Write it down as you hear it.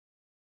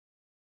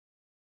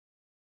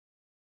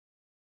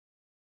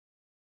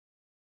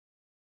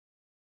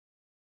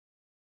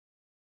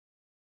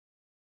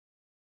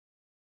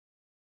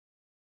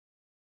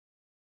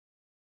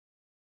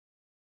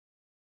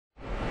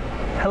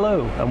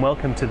Hello and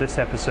welcome to this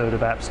episode of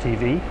Apps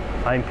TV.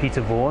 I'm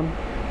Peter Vaughan,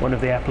 one of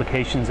the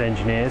applications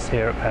engineers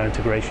here at Power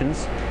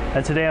Integrations,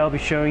 and today I'll be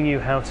showing you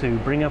how to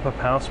bring up a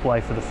power supply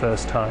for the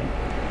first time.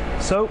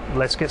 So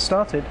let's get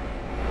started.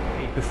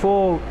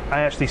 Before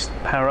I actually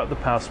power up the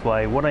power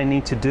supply, what I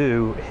need to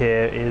do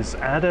here is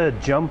add a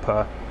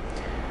jumper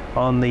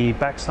on the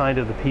backside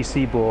of the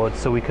PC board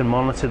so we can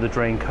monitor the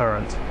drain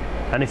current.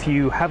 And if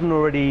you haven't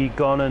already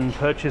gone and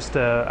purchased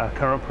a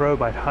current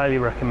probe, I'd highly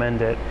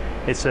recommend it.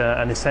 It's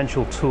an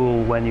essential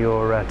tool when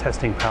you're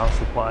testing power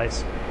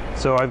supplies.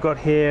 So I've got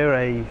here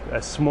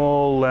a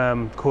small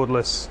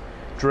cordless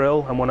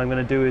drill, and what I'm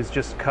going to do is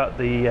just cut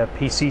the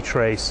PC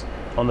trace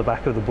on the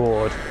back of the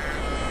board.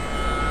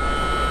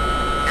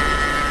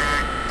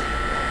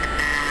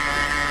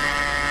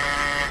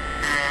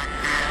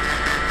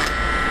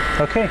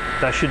 Okay,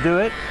 that should do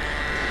it.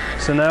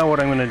 So now what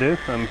I'm going to do,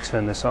 let me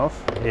turn this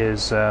off,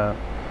 is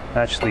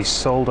actually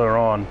solder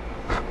on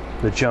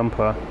the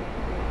jumper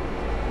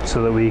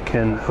so that we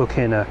can hook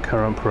in a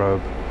current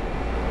probe.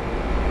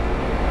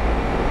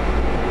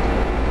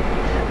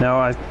 Now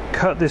I've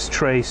cut this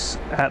trace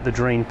at the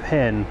drain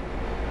pin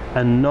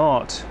and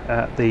not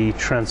at the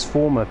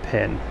transformer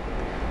pin,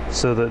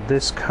 so that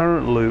this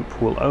current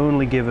loop will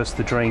only give us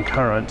the drain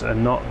current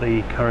and not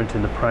the current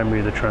in the primary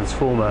of the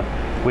transformer,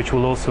 which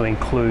will also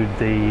include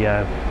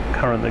the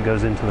current that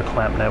goes into the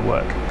clamp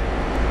network.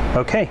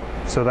 Okay,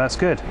 so that's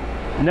good.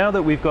 Now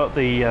that we've got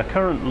the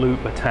current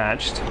loop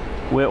attached,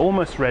 we're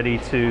almost ready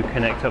to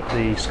connect up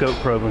the scope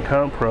probe and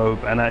current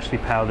probe and actually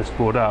power this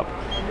board up.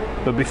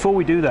 But before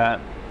we do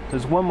that,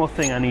 there's one more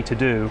thing I need to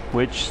do,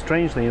 which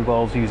strangely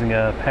involves using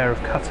a pair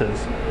of cutters.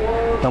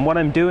 And what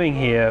I'm doing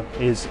here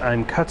is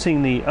I'm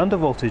cutting the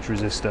undervoltage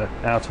resistor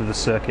out of the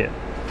circuit.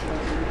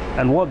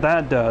 And what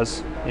that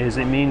does is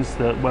it means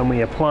that when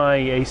we apply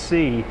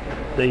AC,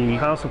 the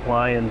power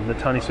supply, and the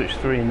tiny switch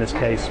 3 in this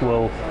case,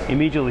 will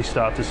immediately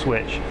start to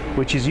switch,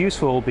 which is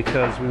useful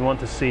because we want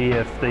to see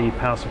if the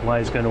power supply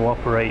is going to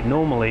operate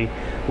normally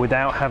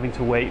without having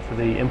to wait for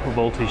the input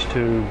voltage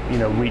to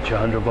reach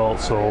 100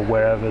 volts or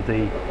wherever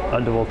the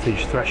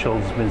undervoltage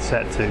threshold has been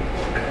set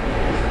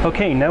to.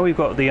 Okay, now we've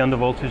got the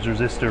undervoltage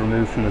resistor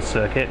removed from the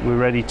circuit, we're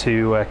ready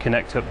to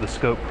connect up the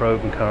scope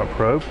probe and current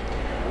probe.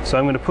 So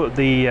I'm going to put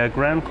the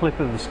ground clip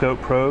of the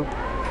scope probe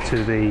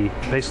to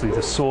basically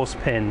the source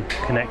pin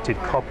connected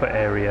copper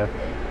area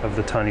of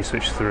the tiny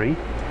switch 3,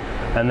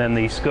 and then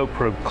the scope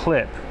probe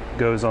clip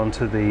goes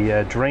onto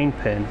the drain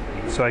pin.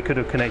 So I could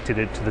have connected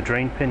it to the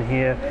drain pin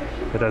here,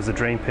 but as the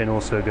drain pin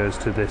also goes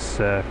to this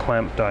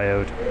clamp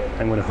diode,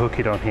 I'm going to hook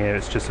it on here.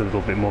 It's just a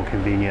little bit more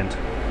convenient.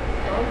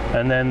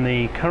 And then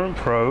the current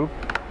probe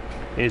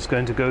is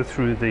going to go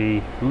through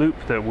the loop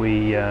that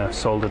we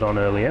soldered on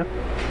earlier.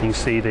 You can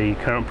see the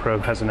current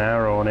probe has an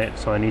arrow on it,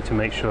 so I need to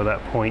make sure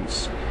that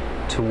points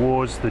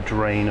towards the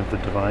drain of the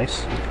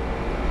device.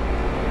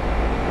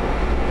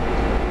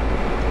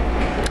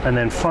 And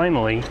then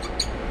finally,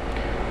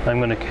 I'm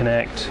going to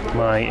connect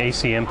my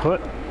AC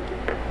input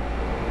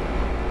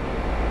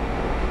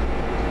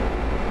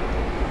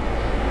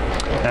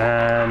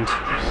and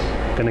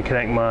I'm going to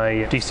connect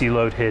my DC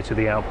load here to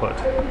the output.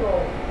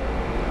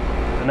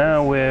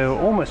 Now we're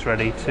almost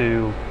ready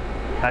to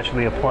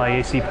actually apply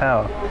AC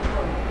power.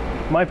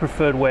 My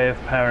preferred way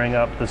of powering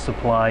up the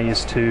supply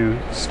is to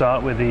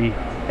start with the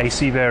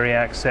AC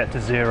variac set to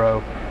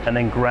 0 and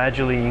then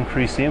gradually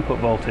increase the input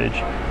voltage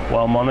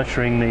while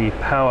monitoring the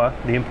power,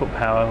 the input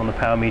power on the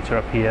power meter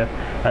up here,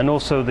 and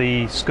also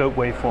the scope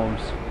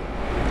waveforms.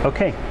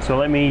 Okay, so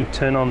let me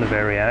turn on the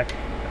variac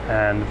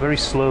and very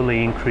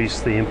slowly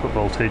increase the input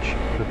voltage.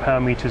 The power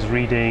meter is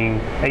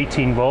reading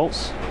 18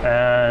 volts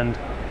and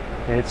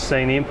it's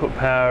saying the input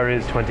power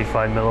is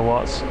 25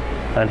 milliwatts.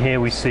 And here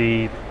we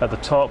see at the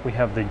top we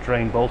have the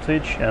drain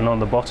voltage, and on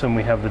the bottom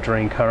we have the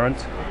drain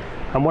current.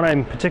 And what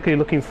I'm particularly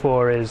looking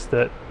for is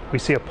that we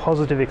see a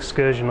positive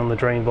excursion on the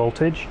drain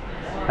voltage,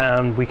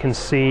 and we can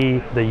see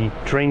the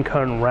drain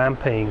current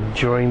ramping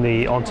during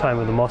the on time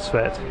of the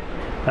MOSFET.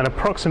 And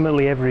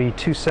approximately every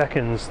 2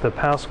 seconds the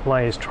power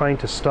supply is trying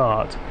to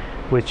start,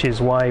 which is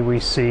why we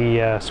see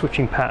a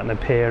switching pattern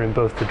appear in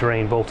both the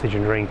drain voltage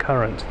and drain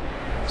current.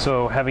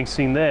 So having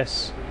seen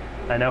this,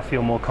 I now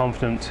feel more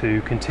confident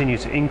to continue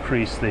to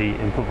increase the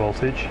input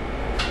voltage.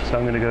 So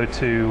I'm going to go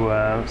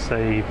to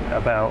say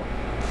about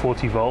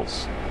 40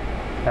 volts,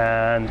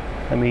 and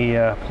let me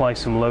apply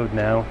some load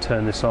now,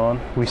 turn this on.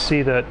 We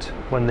see that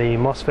when the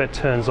MOSFET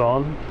turns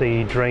on,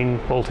 the drain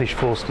voltage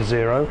falls to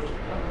 0,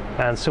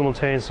 and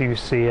simultaneously you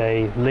see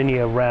a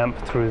linear ramp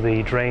through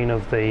the drain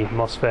of the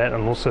MOSFET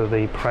and also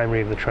the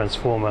primary of the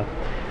transformer.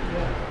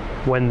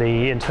 When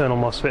the internal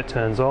MOSFET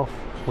turns off,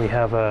 we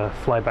have a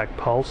flyback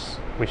pulse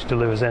which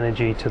delivers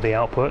energy to the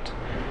output.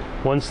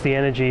 Once the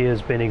energy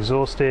has been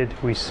exhausted,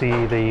 we see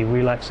the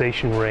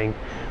relaxation ring,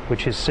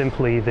 which is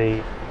simply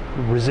the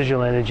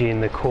residual energy in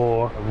the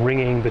core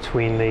ringing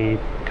between the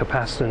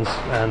capacitance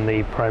and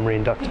the primary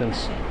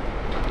inductance.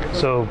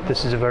 So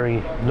this is a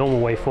very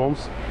normal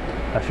waveforms.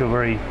 I feel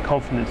very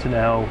confident to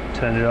now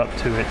turn it up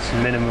to its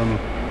minimum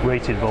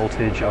rated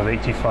voltage of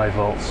 85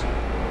 volts.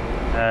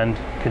 And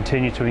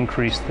continue to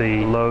increase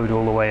the load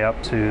all the way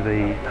up to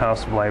the power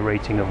supply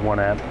rating of 1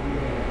 amp.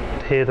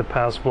 Here the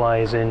power supply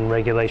is in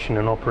regulation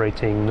and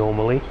operating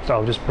normally. So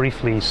I'll just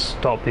briefly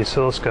stop the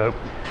oscilloscope.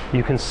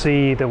 You can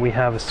see that we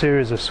have a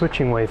series of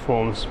switching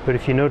waveforms, but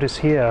if you notice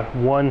here,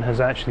 one has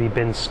actually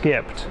been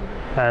skipped.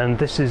 And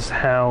this is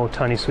how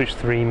Tiny Switch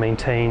 3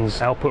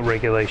 maintains output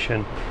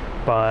regulation,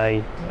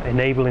 by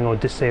enabling or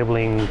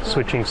disabling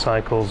switching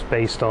cycles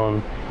based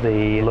on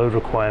the load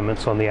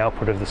requirements on the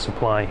output of the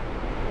supply.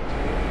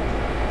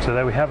 So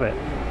there we have it.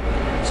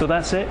 So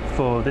that's it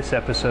for this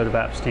episode of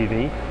Apps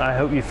TV. I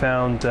hope you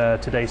found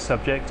today's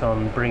subject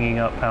on bringing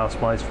up power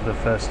supplies for the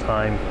first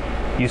time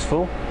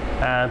useful.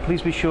 And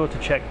please be sure to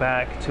check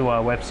back to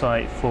our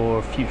website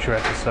for future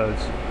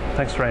episodes.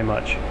 Thanks very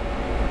much.